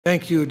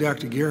Thank you,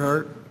 Dr.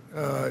 Gearhardt.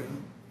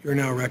 You're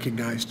now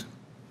recognized.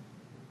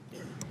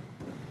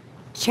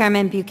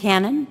 Chairman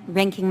Buchanan,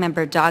 Ranking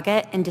Member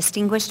Doggett, and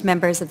distinguished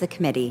members of the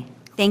committee,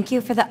 thank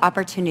you for the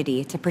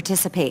opportunity to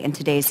participate in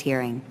today's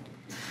hearing.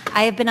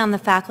 I have been on the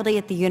faculty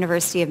at the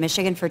University of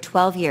Michigan for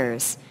 12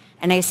 years,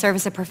 and I serve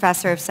as a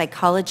professor of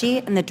psychology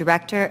and the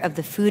director of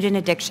the Food and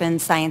Addiction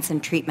Science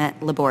and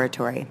Treatment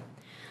Laboratory.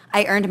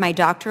 I earned my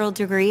doctoral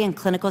degree in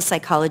clinical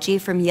psychology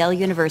from Yale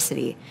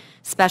University,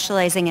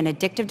 specializing in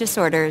addictive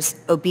disorders,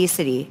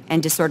 obesity,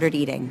 and disordered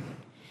eating.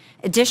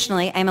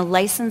 Additionally, I'm a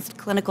licensed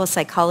clinical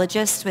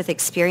psychologist with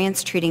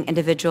experience treating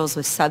individuals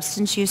with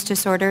substance use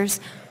disorders,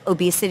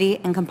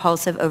 obesity, and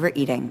compulsive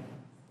overeating.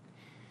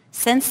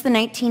 Since the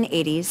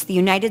 1980s, the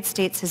United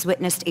States has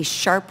witnessed a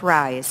sharp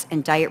rise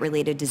in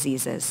diet-related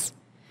diseases.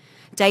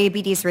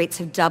 Diabetes rates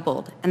have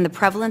doubled, and the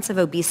prevalence of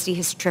obesity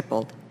has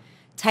tripled.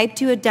 Type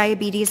 2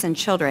 diabetes in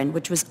children,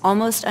 which was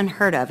almost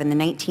unheard of in the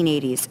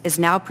 1980s, is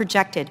now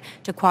projected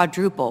to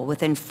quadruple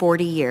within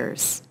 40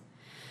 years.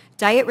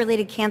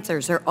 Diet-related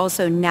cancers are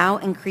also now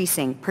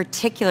increasing,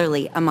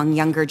 particularly among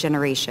younger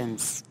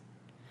generations.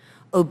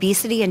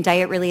 Obesity and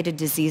diet-related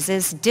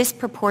diseases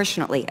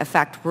disproportionately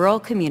affect rural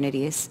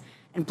communities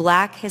and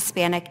Black,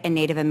 Hispanic, and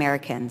Native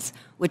Americans,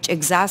 which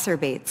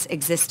exacerbates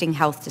existing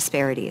health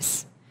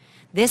disparities.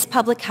 This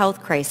public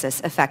health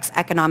crisis affects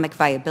economic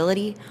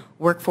viability,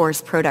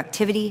 workforce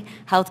productivity,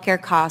 healthcare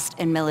cost,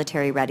 and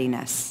military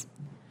readiness.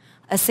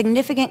 A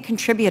significant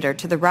contributor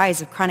to the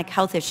rise of chronic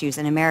health issues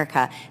in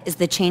America is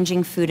the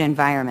changing food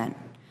environment.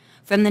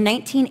 From the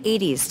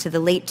 1980s to the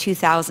late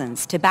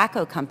 2000s,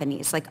 tobacco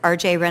companies like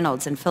R.J.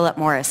 Reynolds and Philip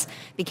Morris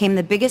became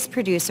the biggest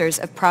producers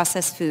of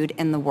processed food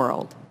in the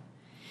world.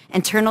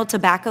 Internal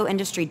tobacco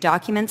industry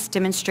documents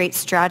demonstrate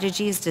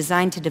strategies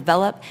designed to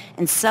develop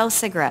and sell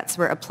cigarettes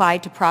were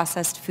applied to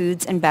processed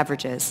foods and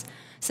beverages,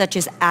 such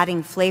as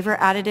adding flavor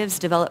additives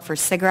developed for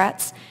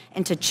cigarettes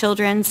into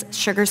children's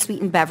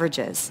sugar-sweetened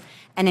beverages,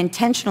 and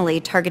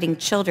intentionally targeting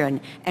children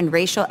and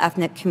racial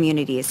ethnic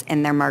communities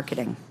in their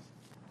marketing.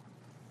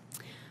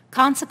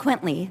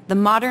 Consequently, the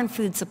modern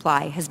food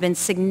supply has been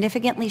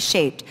significantly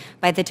shaped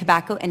by the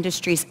tobacco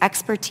industry's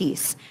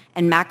expertise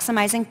in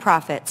maximizing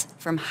profits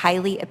from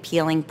highly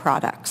appealing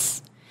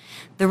products.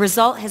 The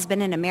result has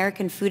been an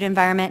American food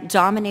environment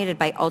dominated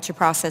by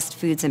ultra-processed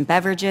foods and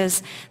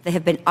beverages that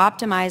have been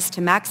optimized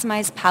to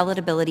maximize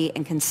palatability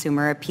and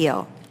consumer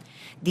appeal.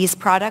 These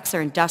products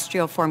are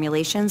industrial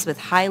formulations with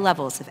high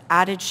levels of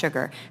added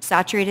sugar,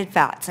 saturated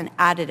fats, and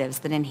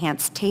additives that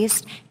enhance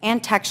taste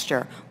and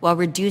texture while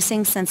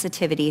reducing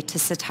sensitivity to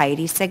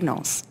satiety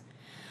signals.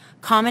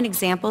 Common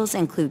examples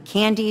include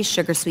candy,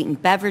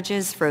 sugar-sweetened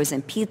beverages,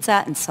 frozen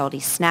pizza, and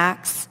salty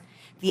snacks.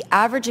 The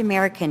average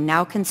American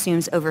now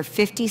consumes over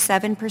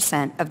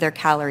 57% of their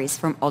calories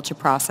from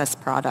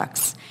ultra-processed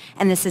products,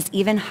 and this is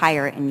even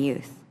higher in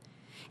youth.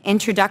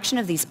 Introduction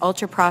of these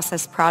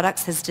ultra-processed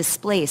products has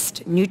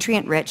displaced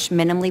nutrient-rich,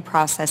 minimally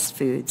processed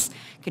foods,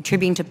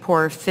 contributing to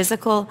poorer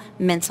physical,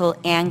 mental,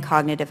 and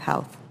cognitive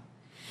health.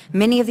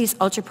 Many of these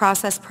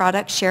ultra-processed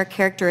products share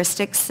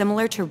characteristics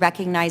similar to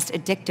recognized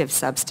addictive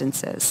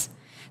substances.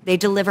 They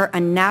deliver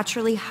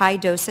unnaturally high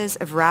doses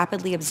of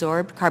rapidly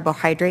absorbed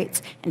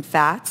carbohydrates and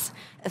fats,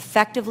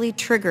 effectively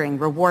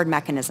triggering reward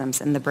mechanisms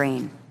in the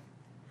brain.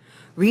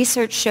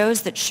 Research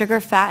shows that sugar,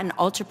 fat, and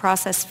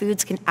ultra-processed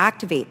foods can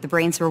activate the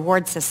brain's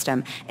reward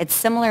system at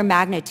similar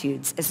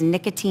magnitudes as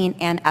nicotine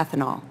and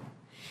ethanol.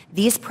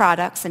 These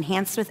products,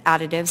 enhanced with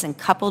additives and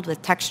coupled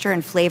with texture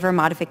and flavor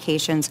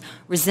modifications,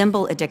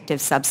 resemble addictive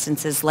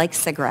substances like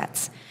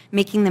cigarettes,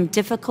 making them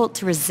difficult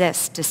to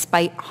resist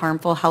despite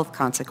harmful health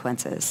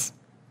consequences.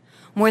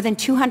 More than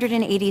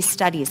 280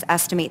 studies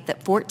estimate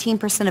that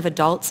 14% of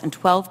adults and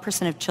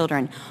 12% of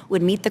children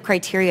would meet the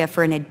criteria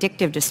for an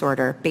addictive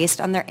disorder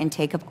based on their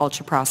intake of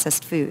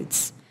ultra-processed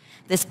foods.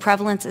 This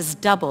prevalence is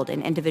doubled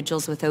in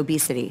individuals with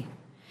obesity.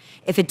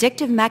 If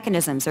addictive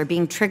mechanisms are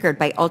being triggered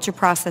by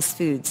ultra-processed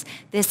foods,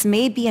 this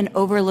may be an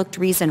overlooked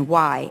reason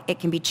why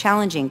it can be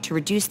challenging to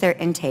reduce their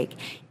intake,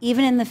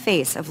 even in the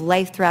face of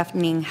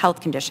life-threatening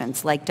health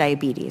conditions like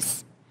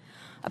diabetes.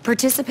 A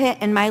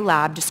participant in my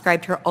lab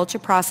described her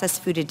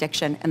ultra-processed food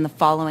addiction in the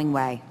following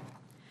way.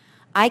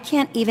 I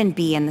can't even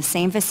be in the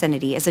same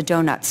vicinity as a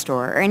donut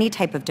store or any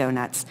type of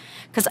donuts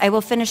because I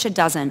will finish a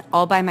dozen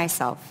all by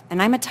myself,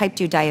 and I'm a type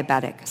 2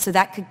 diabetic, so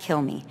that could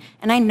kill me.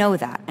 And I know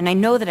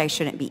that I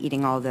shouldn't be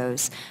eating all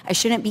those. I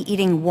shouldn't be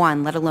eating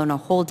one, let alone a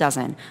whole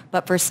dozen,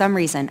 but for some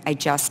reason, I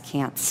just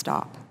can't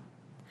stop.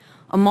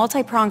 A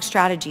multi-pronged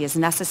strategy is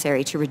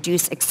necessary to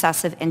reduce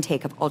excessive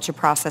intake of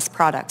ultra-processed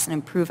products and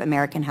improve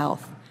American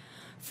health.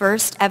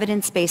 First,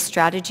 evidence-based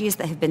strategies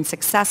that have been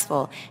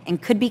successful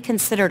and could be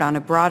considered on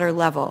a broader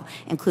level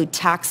include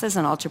taxes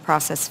on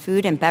ultra-processed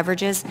food and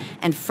beverages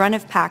and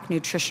front-of-pack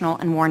nutritional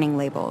and warning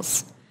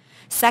labels.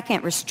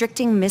 Second,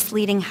 restricting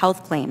misleading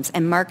health claims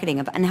and marketing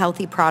of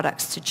unhealthy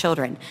products to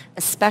children,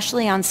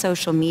 especially on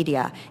social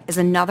media, is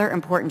another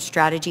important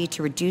strategy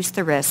to reduce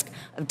the risk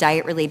of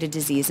diet-related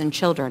disease in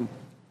children.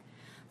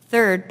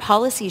 Third,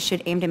 policies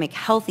should aim to make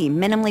healthy,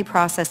 minimally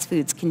processed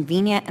foods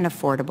convenient and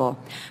affordable,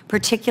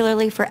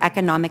 particularly for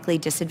economically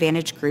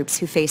disadvantaged groups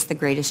who face the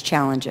greatest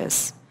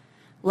challenges.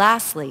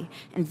 Lastly,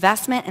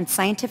 investment in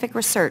scientific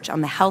research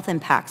on the health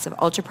impacts of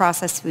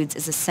ultra-processed foods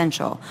is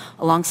essential,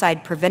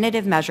 alongside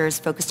preventative measures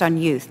focused on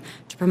youth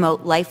to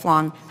promote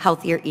lifelong,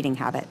 healthier eating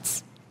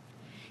habits.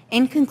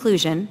 In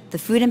conclusion, the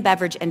food and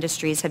beverage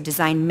industries have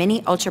designed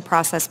many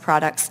ultra-processed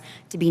products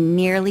to be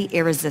nearly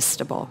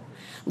irresistible,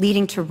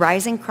 leading to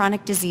rising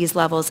chronic disease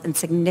levels and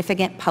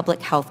significant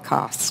public health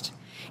costs.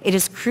 It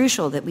is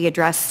crucial that we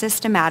address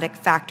systematic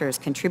factors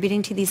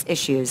contributing to these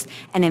issues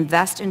and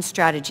invest in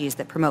strategies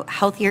that promote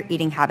healthier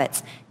eating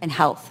habits and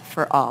health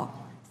for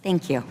all.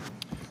 Thank you.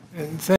 And